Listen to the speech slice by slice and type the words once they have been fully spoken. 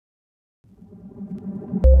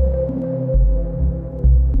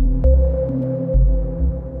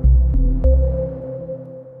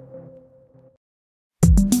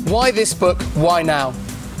Why this book? Why now?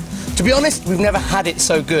 To be honest, we've never had it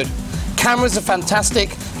so good. Cameras are fantastic,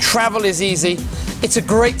 travel is easy. It's a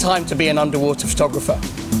great time to be an underwater photographer.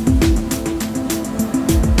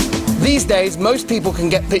 These days, most people can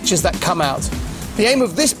get pictures that come out. The aim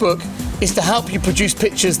of this book is to help you produce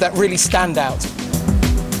pictures that really stand out.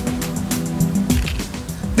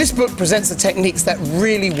 This book presents the techniques that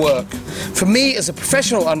really work. For me as a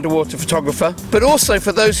professional underwater photographer, but also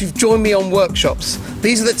for those who've joined me on workshops.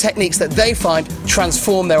 These are the techniques that they find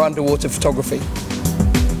transform their underwater photography.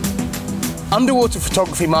 Underwater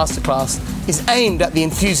Photography Masterclass is aimed at the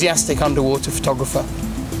enthusiastic underwater photographer.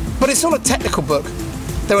 But it's not a technical book.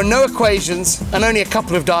 There are no equations and only a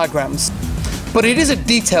couple of diagrams. But it is a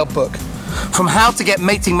detailed book, from how to get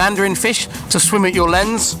mating mandarin fish to swim at your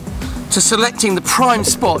lens, to selecting the prime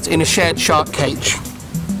spot in a shared shark cage.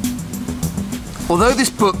 Although this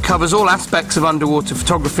book covers all aspects of underwater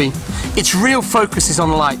photography, its real focus is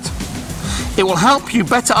on light. It will help you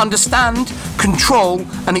better understand, control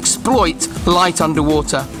and exploit light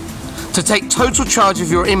underwater, to take total charge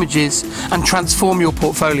of your images and transform your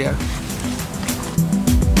portfolio.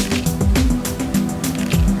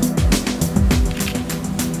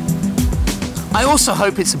 I also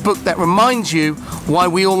hope it's a book that reminds you why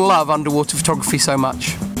we all love underwater photography so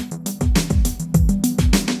much.